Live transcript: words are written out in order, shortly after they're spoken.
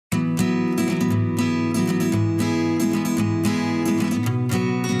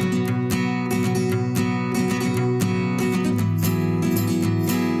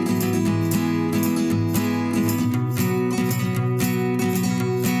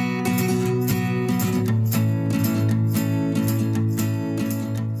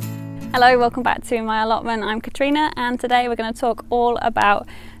Hello, welcome back to my allotment. I'm Katrina and today we're going to talk all about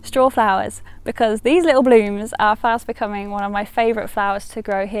strawflowers because these little blooms are fast becoming one of my favourite flowers to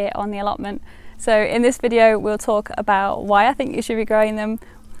grow here on the allotment. So in this video we'll talk about why I think you should be growing them,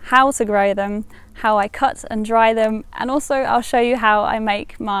 how to grow them, how I cut and dry them, and also I'll show you how I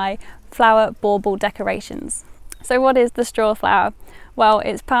make my flower bauble decorations. So what is the strawflower? Well,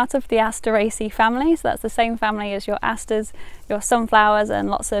 it's part of the Asteraceae family, so that's the same family as your asters, your sunflowers and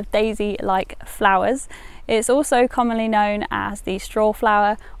lots of daisy-like flowers. It's also commonly known as the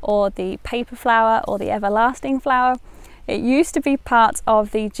strawflower or the paper flower or the everlasting flower. It used to be part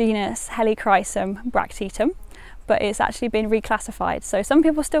of the genus Helichrysum bracteatum, but it's actually been reclassified. So some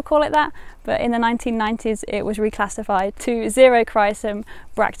people still call it that, but in the 1990s it was reclassified to Xerochrysum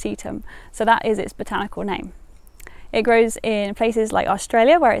bracteatum. So that is its botanical name. It grows in places like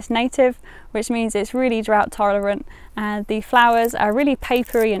Australia where it's native, which means it's really drought tolerant, and the flowers are really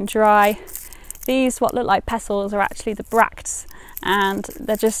papery and dry. These, what look like petals, are actually the bracts, and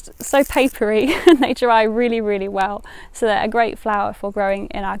they're just so papery and they dry really, really well. So they're a great flower for growing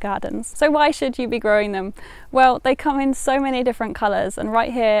in our gardens. So why should you be growing them? Well, they come in so many different colours, and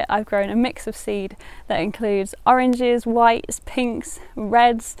right here I've grown a mix of seed that includes oranges, whites, pinks,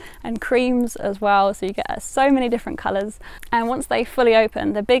 reds and creams as well. So you get so many different colours, and once they fully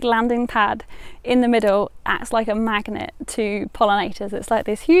open, the big landing pad in the middle acts like a magnet to pollinators. It's like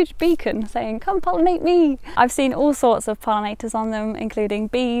this huge beacon saying, come pollinate me. I've seen all sorts of pollinators on them, including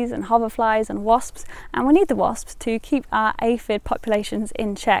bees and hoverflies and wasps, and we need the wasps to keep our aphid populations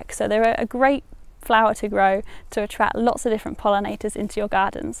in check. So they're a great flower to grow to attract lots of different pollinators into your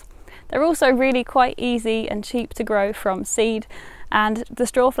gardens. They're also really quite easy and cheap to grow from seed, and the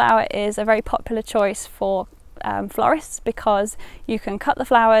strawflower is a very popular choice for florists because you can cut the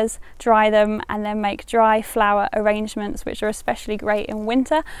flowers, dry them, and then make dry flower arrangements, which are especially great in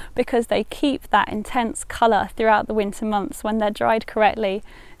winter because they keep that intense colour throughout the winter months when they're dried correctly.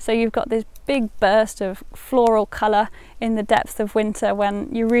 So you've got this big burst of floral colour in the depths of winter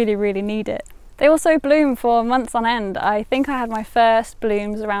when you really, really need it. They also bloom for months on end. I think I had my first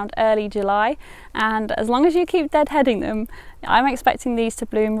blooms around early July, and as long as you keep deadheading them, I'm expecting these to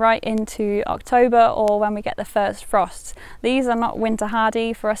bloom right into October or when we get the first frosts. These are not winter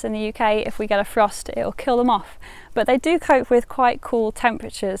hardy for us in the UK. If we get a frost, it'll kill them off. But they do cope with quite cool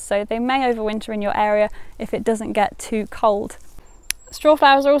temperatures, so they may overwinter in your area if it doesn't get too cold.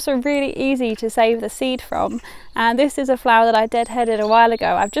 Strawflowers are also really easy to save the seed from, and this is a flower that I deadheaded a while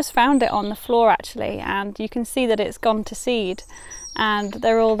ago. I've just found it on the floor actually, and you can see that it's gone to seed and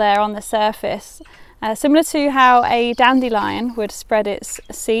they're all there on the surface. Similar to how a dandelion would spread its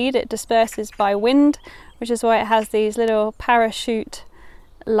seed, it disperses by wind, which is why it has these little parachute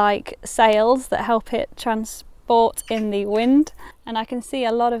like sails that help it transport in the wind, and I can see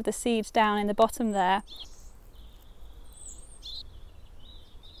a lot of the seeds down in the bottom there.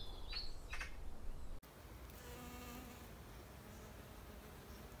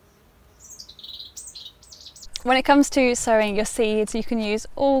 When it comes to sowing your seeds, you can use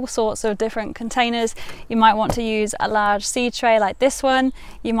all sorts of different containers. You might want to use a large seed tray like this one.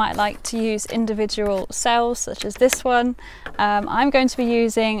 You might like to use individual cells such as this one. I'm going to be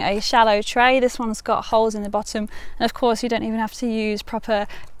using a shallow tray. This one's got holes in the bottom, and of course you don't even have to use proper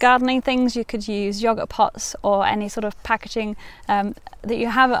gardening things. You could use yogurt pots or any sort of packaging that you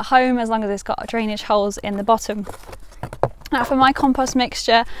have at home, as long as it's got drainage holes in the bottom. Now for my compost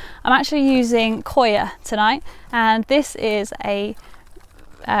mixture, I'm actually using coir tonight, and this is a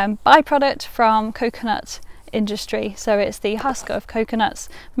byproduct from coconut industry. So it's the husk of coconuts.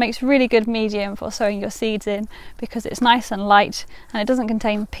 Makes really good medium for sowing your seeds in because it's nice and light, and it doesn't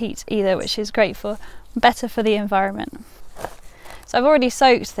contain peat either, which is great for, better for the environment. So I've already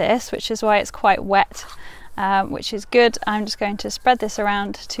soaked this, which is why it's quite wet, which is good. I'm just going to spread this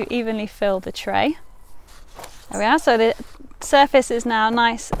around to evenly fill the tray. There we are, so the surface is now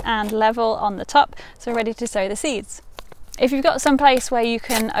nice and level on the top, so ready to sow the seeds. If you've got some place where you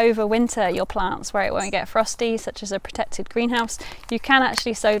can overwinter your plants where it won't get frosty, such as a protected greenhouse, you can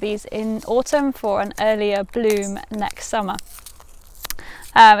actually sow these in autumn for an earlier bloom next summer.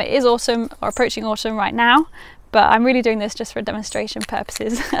 It is autumn, or approaching autumn right now, but I'm really doing this just for demonstration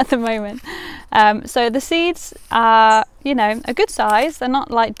purposes at the moment. So the seeds are, you know, a good size. They're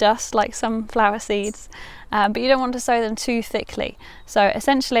not like dust like some flower seeds, but you don't want to sow them too thickly. So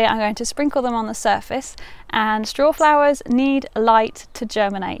essentially I'm going to sprinkle them on the surface, and strawflowers need light to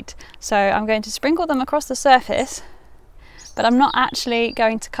germinate. So I'm going to sprinkle them across the surface, but I'm not actually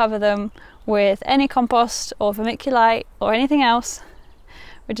going to cover them with any compost or vermiculite or anything else.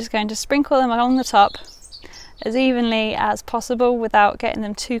 We're just going to sprinkle them along the top as evenly as possible without getting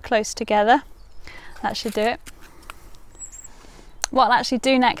them too close together. That should do it. What I'll actually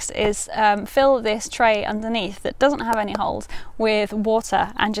do next is fill this tray underneath that doesn't have any holes with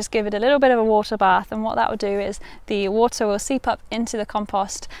water and just give it a little bit of a water bath, and what that will do is the water will seep up into the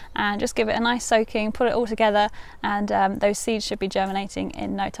compost and just give it a nice soaking, put it all together, and those seeds should be germinating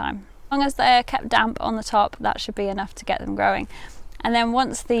in no time. As long as they're kept damp on the top, that should be enough to get them growing. And then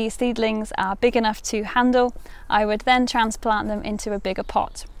once the seedlings are big enough to handle, I would then transplant them into a bigger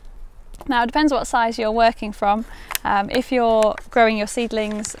pot. Now it depends what size you're working from. If you're growing your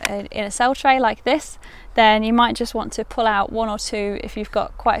seedlings in a cell tray like this, then you might just want to pull out 1 or 2 if you've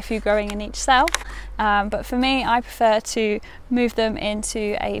got quite a few growing in each cell. But for me, I prefer to move them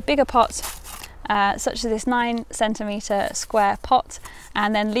into a bigger pot, such as this 9 centimetre square pot,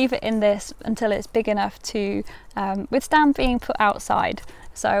 and then leave it in this until it's big enough to withstand being put outside.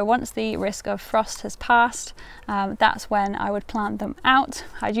 So once the risk of frost has passed, that's when I would plant them out.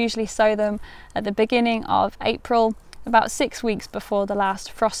 I'd usually sow them at the beginning of April, about 6 weeks before the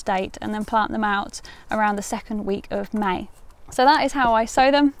last frost date, and then plant them out around the 2nd week of May. So that is how I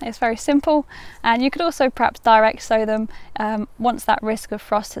sow them. It's very simple, and you could also perhaps direct sow them once that risk of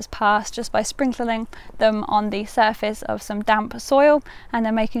frost has passed, just by sprinkling them on the surface of some damp soil and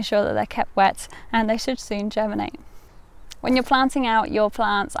then making sure that they're kept wet, and they should soon germinate. When you're planting out your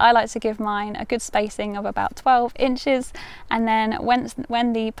plants, I like to give mine a good spacing of about 12 inches, and then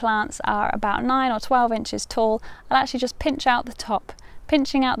when the plants are about 9 or 12 inches tall, I'll actually just pinch out the top.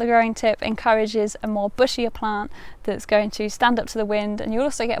 Pinching out the growing tip encourages a more bushier plant that's going to stand up to the wind, and you'll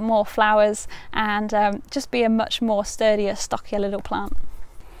also get more flowers and just be a much more sturdier, stockier little plant.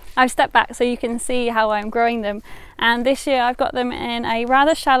 I've stepped back so you can see how I'm growing them, and this year I've got them in a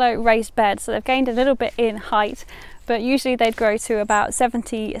rather shallow raised bed, so they've gained a little bit in height, but usually they'd grow to about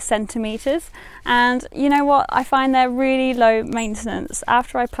 70 centimetres. And you know what, I find they're really low maintenance.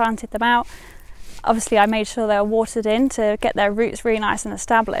 After I planted them out, obviously I made sure they were watered in to get their roots really nice and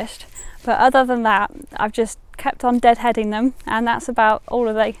established, but other than that I've just kept on deadheading them, and that's about all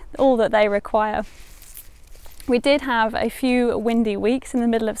that they require. We did have a few windy weeks in the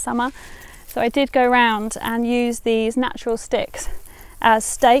middle of summer, so I did go round and use these natural sticks as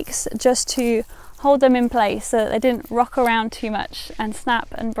stakes just to hold them in place so that they didn't rock around too much and snap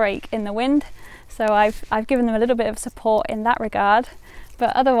and break in the wind. So I've given them a little bit of support in that regard,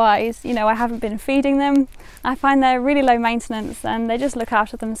 but otherwise, you know, I haven't been feeding them. I find they're really low maintenance and they just look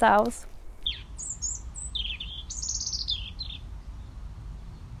after themselves.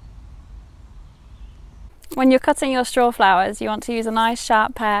 When you're cutting your straw flowers, you want to use a nice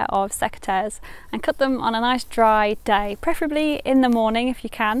sharp pair of secateurs and cut them on a nice dry day, preferably in the morning if you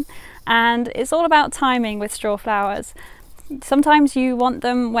can. And it's all about timing with straw flowers. Sometimes you want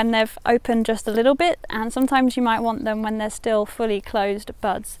them when they've opened just a little bit, and sometimes you might want them when they're still fully closed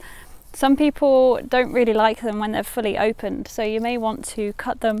buds. Some people don't really like them when they're fully opened, so you may want to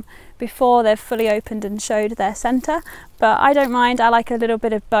cut them before they've fully opened and showed their centre, but I don't mind. I like a little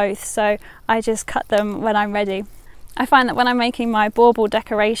bit of both, so I just cut them when I'm ready. I find that when I'm making my bauble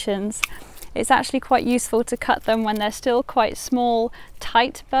decorations, it's actually quite useful to cut them when they're still quite small,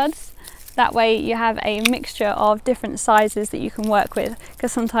 tight buds. That way you have a mixture of different sizes that you can work with,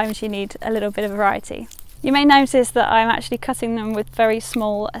 because sometimes you need a little bit of variety. You may notice that I'm actually cutting them with very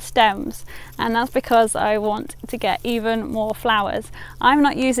small stems, and that's because I want to get even more flowers. I'm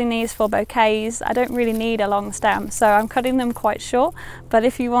not using these for bouquets. I don't really need a long stem, so I'm cutting them quite short, but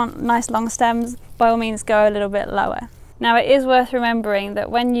if you want nice long stems, by all means go a little bit lower. Now it is worth remembering that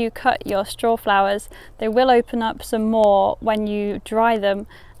when you cut your straw flowers, they will open up some more when you dry them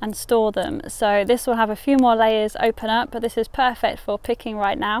and store them. So this will have a few more layers open up, but this is perfect for picking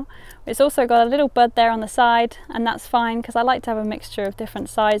right now. It's also got a little bud there on the side, and that's fine because I like to have a mixture of different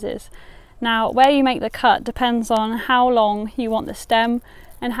sizes. Now where you make the cut depends on how long you want the stem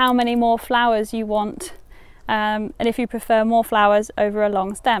and how many more flowers you want, and if you prefer more flowers over a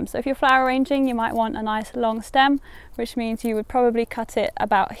long stem. So if you're flower arranging, you might want a nice long stem, which means you would probably cut it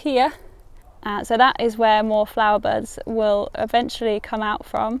about here. So that is where more flower buds will eventually come out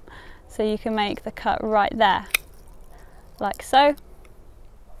from. So you can make the cut right there, like so.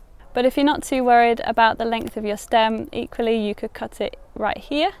 But if you're not too worried about the length of your stem, equally you could cut it right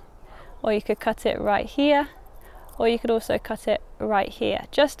here, or you could cut it right here, or you could also cut it right here.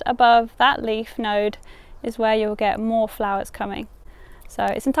 Just above that leaf node is where you'll get more flowers coming. So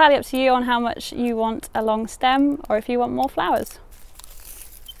it's entirely up to you on how much you want a long stem, or if you want more flowers.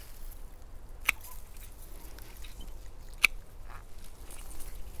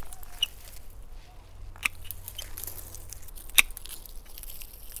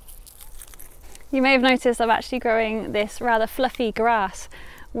 You may have noticed I'm actually growing this rather fluffy grass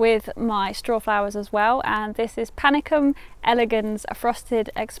with my strawflowers as well, and this is Panicum elegans frosted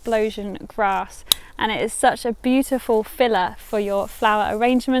explosion grass, and it is such a beautiful filler for your flower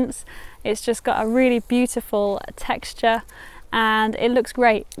arrangements. It's just got a really beautiful texture and it looks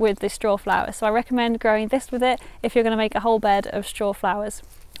great with the strawflower, so I recommend growing this with it if you're going to make a whole bed of strawflowers.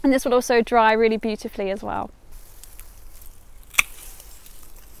 And this will also dry really beautifully as well.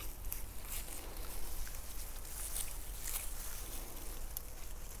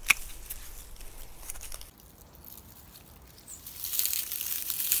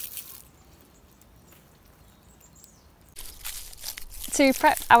 To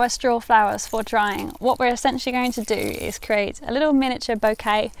prep our strawflowers for drying, what we're essentially going to do is create a little miniature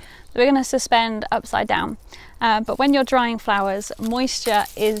bouquet that we're going to suspend upside down. But when you're drying flowers, moisture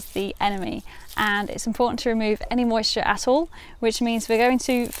is the enemy, and it's important to remove any moisture at all, which means we're going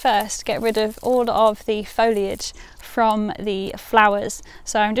to first get rid of all of the foliage from the flowers.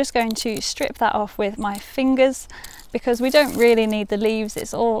 So I'm just going to strip that off with my fingers, because we don't really need the leaves.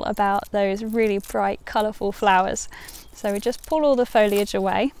 It's all about those really bright, colourful flowers. So we just pull all the foliage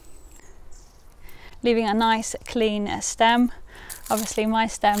away, leaving a nice clean stem. Obviously my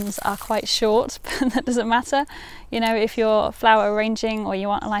stems are quite short, but that doesn't matter. You know, if you're flower arranging or you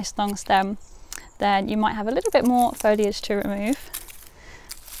want a nice long stem, then you might have a little bit more foliage to remove.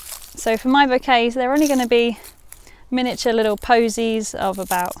 So for my bouquets, they're only going to be miniature little posies of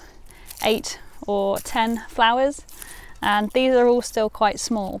about 8 or 10 flowers. And these are all still quite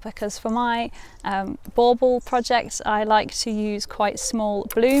small, because for my bauble project I like to use quite small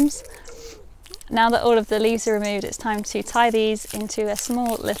blooms. Now that all of the leaves are removed, it's time to tie these into a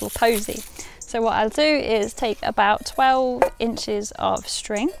small little posy. So what I'll do is take about 12 inches of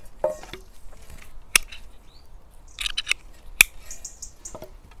string,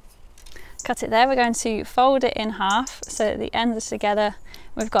 cut it there. We're going to fold it in half so that the ends are together.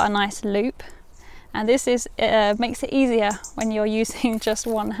 We've got a nice loop. And this is makes it easier when you're using just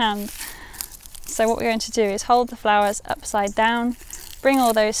one hand. So what we're going to do is hold the flowers upside down, bring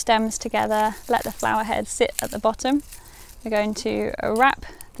all those stems together, let the flower head sit at the bottom. We're going to wrap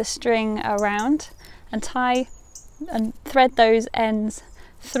the string around and tie and thread those ends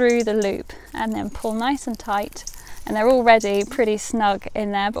through the loop, and then pull nice and tight, and they're already pretty snug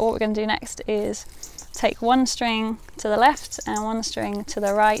in there. But what we're going to do next is take one string to the left and one string to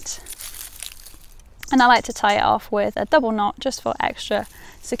the right. And I like to tie it off with a double knot just for extra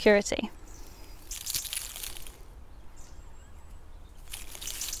security.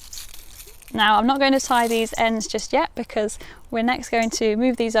 Now I'm not going to tie these ends just yet, because we're next going to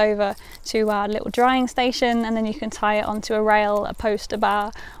move these over to our little drying station, and then you can tie it onto a rail, a post, a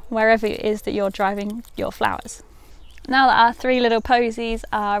bar, wherever it is that you're driving your flowers. Now that our 3 little posies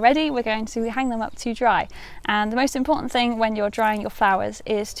are ready, we're going to hang them up to dry. And the most important thing when you're drying your flowers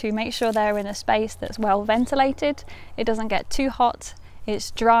is to make sure they're in a space that's well ventilated. It doesn't get too hot, it's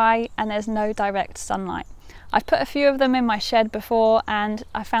dry, and there's no direct sunlight. I've put a few of them in my shed before, and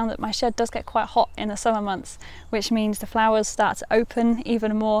I found that my shed does get quite hot in the summer months, which means the flowers start to open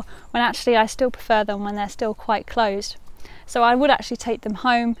even more, when actually I still prefer them when they're still quite closed. So I would actually take them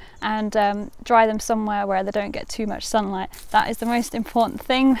home and dry them somewhere where they don't get too much sunlight. That is the most important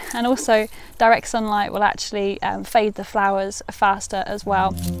thing, and also direct sunlight will actually fade the flowers faster as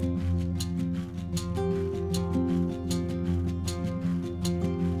well.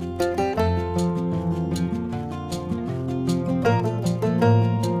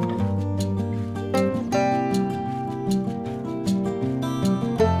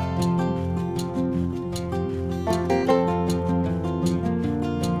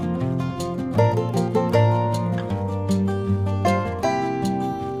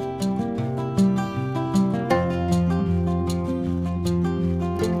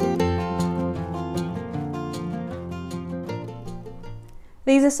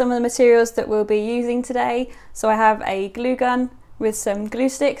 These are some of the materials that we'll be using today. So I have a glue gun with some glue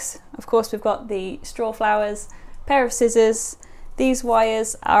sticks. Of course, we've got the strawflowers, pair of scissors. These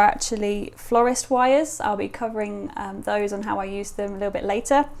wires are actually florist wires. I'll be covering those on how I use them a little bit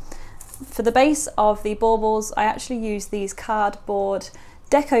later. For the base of the baubles, I actually use these cardboard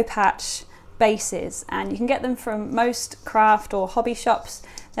deco patch bases, and you can get them from most craft or hobby shops.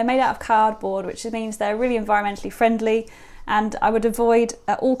 They're made out of cardboard, which means they're really environmentally friendly. And I would avoid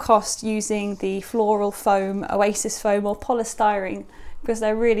at all costs using the floral foam, oasis foam or polystyrene, because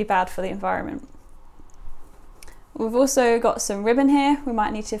they're really bad for the environment. We've also got some ribbon here. We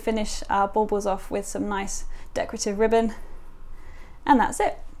might need to finish our baubles off with some nice decorative ribbon. And that's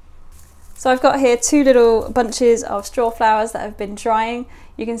it. So I've got here 2 little bunches of straw flowers that have been drying.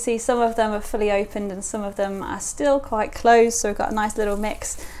 You can see some of them are fully opened and some of them are still quite closed, so we've got a nice little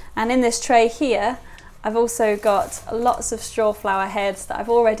mix. And in this tray here, I've also got lots of straw flower heads that I've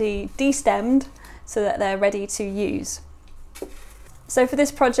already destemmed so that they're ready to use. So for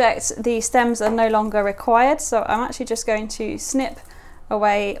this project, the stems are no longer required, so I'm actually just going to snip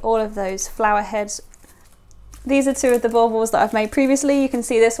away all of those flower heads. These are 2 of the baubles that I've made previously. You can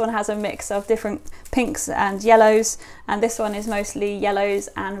see this one has a mix of different pinks and yellows, and this one is mostly yellows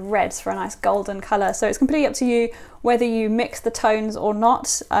and reds for a nice golden colour. So it's completely up to you whether you mix the tones or not.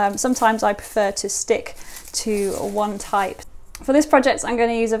 Sometimes I prefer to stick to one type. For this project, I'm going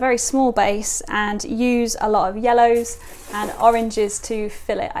to use a very small base and use a lot of yellows and oranges to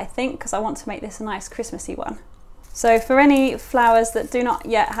fill it, I think, because I want to make this a nice Christmassy one. So for any flowers that do not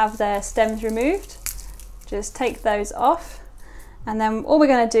yet have their stems removed, just take those off, and then all we're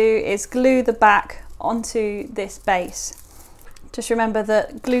going to do is glue the back onto this base. Just remember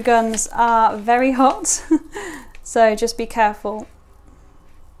that glue guns are very hot, so just be careful.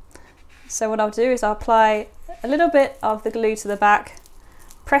 So what I'll do is I'll apply a little bit of the glue to the back,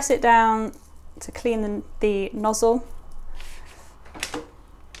 press it down to clean the nozzle,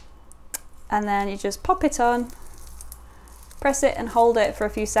 and then you just pop it on, press it and hold it for a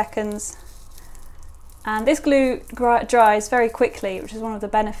few seconds. And this glue dries very quickly, which is one of the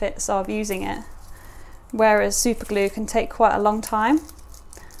benefits of using it, whereas super glue can take quite a long time.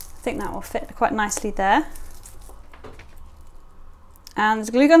 I think that will fit quite nicely there.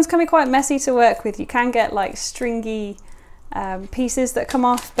 And glue guns can be quite messy to work with. You can get like stringy pieces that come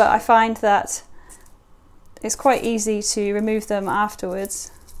off, but I find that it's quite easy to remove them afterwards.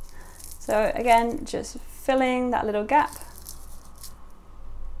 So again, just filling that little gap.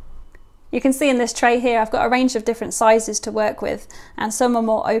 You can see in this tray here I've got a range of different sizes to work with, and some are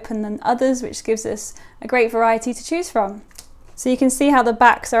more open than others, which gives us a great variety to choose from. So you can see how the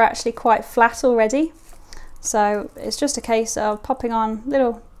backs are actually quite flat already. So it's just a case of popping on a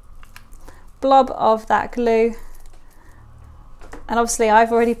little blob of that glue. And obviously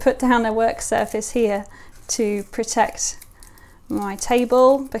I've already put down a work surface here to protect my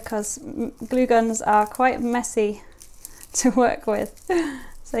table, because glue guns are quite messy to work with.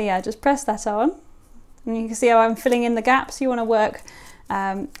 So yeah, just press that on, and you can see how I'm filling in the gaps. You want to work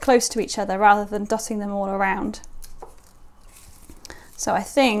close to each other rather than dotting them all around. So I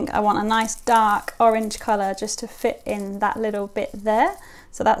think I want a nice dark orange colour just to fit in that little bit there.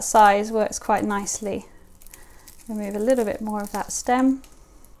 So that size works quite nicely. Remove a little bit more of that stem,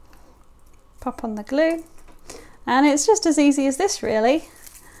 pop on the glue, and it's just as easy as this really.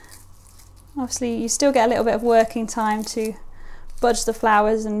 Obviously you still get a little bit of working time to budge the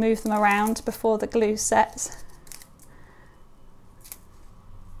flowers and move them around before the glue sets.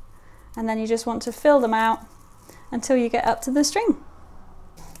 And then you just want to fill them out until you get up to the string.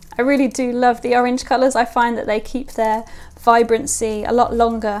 I really do love the orange colours. I find that they keep their vibrancy a lot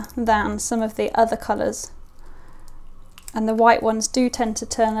longer than some of the other colours. And the white ones do tend to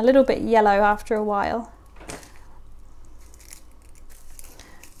turn a little bit yellow after a while.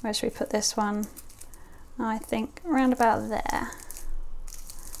 Where should we put this one? I think around about there.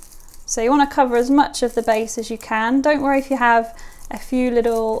 So you want to cover as much of the base as you can. Don't worry if you have a few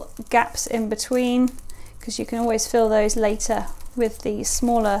little gaps in between, because you can always fill those later with the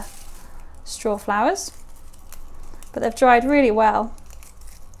smaller straw flowers. But they've dried really well.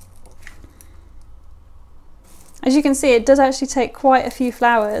 As you can see, it does actually take quite a few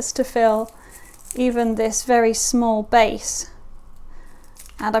flowers to fill even this very small base.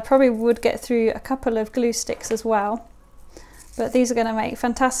 And I probably would get through a couple of glue sticks as well. But these are going to make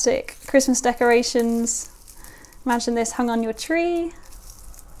fantastic Christmas decorations. Imagine this hung on your tree,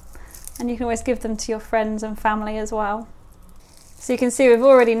 and you can always give them to your friends and family as well. So you can see we've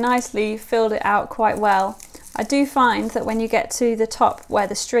already nicely filled it out quite well. I do find that when you get to the top where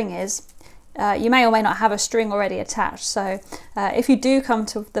the string is, you may or may not have a string already attached. So if you do come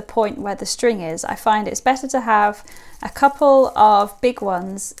to the point where the string is, I find it's better to have a couple of big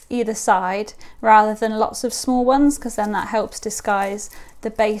ones either side rather than lots of small ones, because then that helps disguise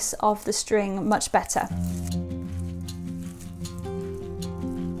the base of the string much better.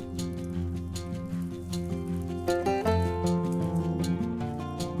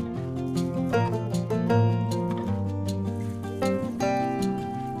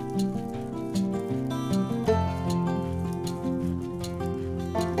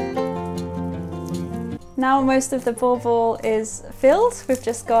 Now most of the bauble is filled, we've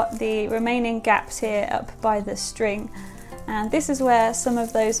just got the remaining gaps here up by the string, and this is where some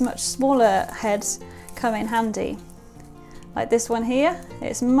of those much smaller heads come in handy. like this one here.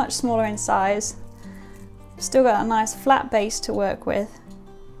 It's much smaller in size. Still got a nice flat base to work with.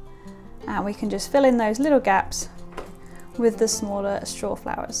 And we can just fill in those little gaps with the smaller straw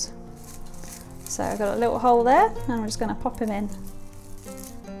flowers. So I've got a little hole there and I'm just going to pop him in.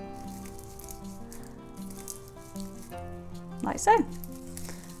 Like so.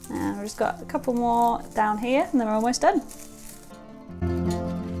 And we've just got a couple more down here and then we're almost done.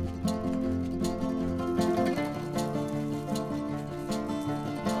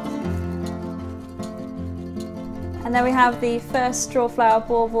 And then we have the first strawflower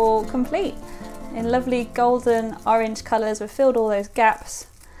bauble complete in lovely golden orange colours. We've filled all those gaps,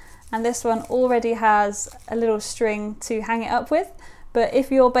 and this one already has a little string to hang it up with, but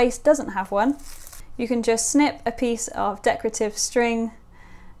if your base doesn't have one, you can just snip a piece of decorative string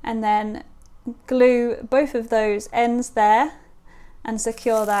and then glue both of those ends there and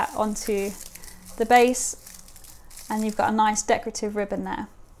secure that onto the base, and you've got a nice decorative ribbon there.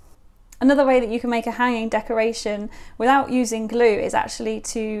 Another way that you can make a hanging decoration without using glue is actually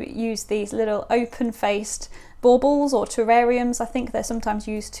to use these little open-faced baubles or terrariums. I think they're sometimes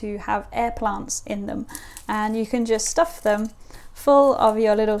used to have air plants in them, and you can just stuff them full of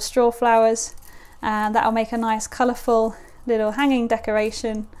your little straw flowers, and that'll make a nice colourful little hanging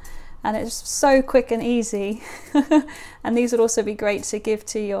decoration, and it's so quick and easy. And these would also be great to give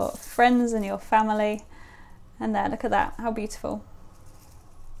to your friends and your family. And there, look at that, how beautiful.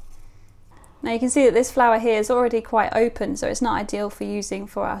 Now you can see that this flower here is already quite open, so it's not ideal for using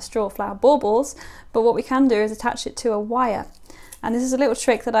for our strawflower baubles, but what we can do is attach it to a wire. And this is a little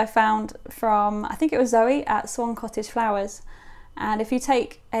trick that I found from, I think it was Zoe at Swan Cottage Flowers. And if you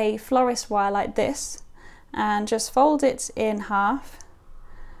take a florist wire like this and just fold it in half,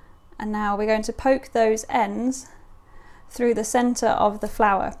 and now we're going to poke those ends through the centre of the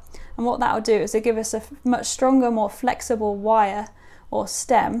flower. And what that will do is it'll give us a much stronger, more flexible wire or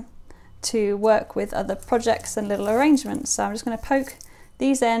stem to work with other projects and little arrangements. So I'm just going to poke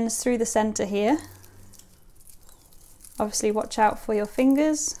these ends through the centre here. Obviously watch out for your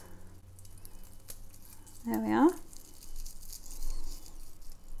fingers. There we are.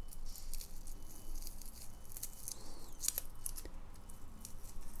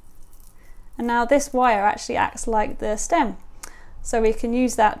 And now this wire actually acts like the stem. So we can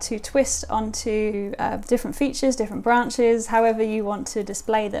use that to twist onto different features, different branches, however you want to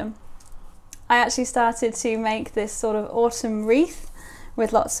display them. I actually started to make this sort of autumn wreath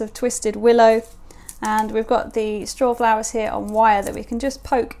with lots of twisted willow, and we've got the straw flowers here on wire that we can just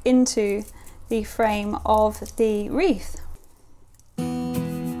poke into the frame of the wreath.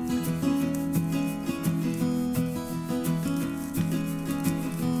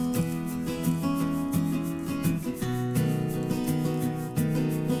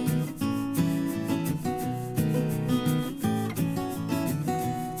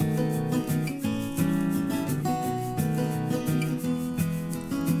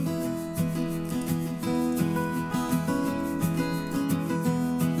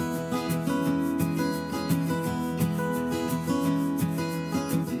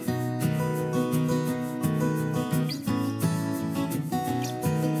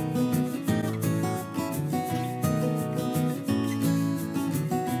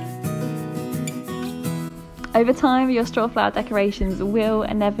 Over time, your strawflower decorations will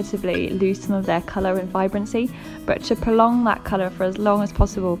inevitably lose some of their colour and vibrancy, but to prolong that colour for as long as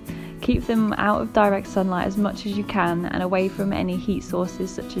possible, keep them out of direct sunlight as much as you can and away from any heat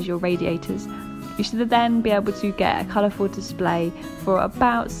sources such as your radiators. You should then be able to get a colourful display for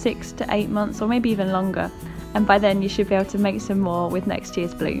about 6 to 8 months or maybe even longer, and by then you should be able to make some more with next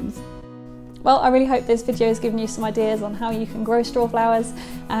year's blooms. Well, I really hope this video has given you some ideas on how you can grow straw flowers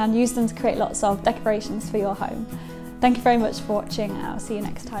and use them to create lots of decorations for your home. Thank you very much for watching, and I'll see you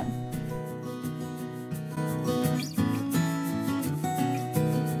next time.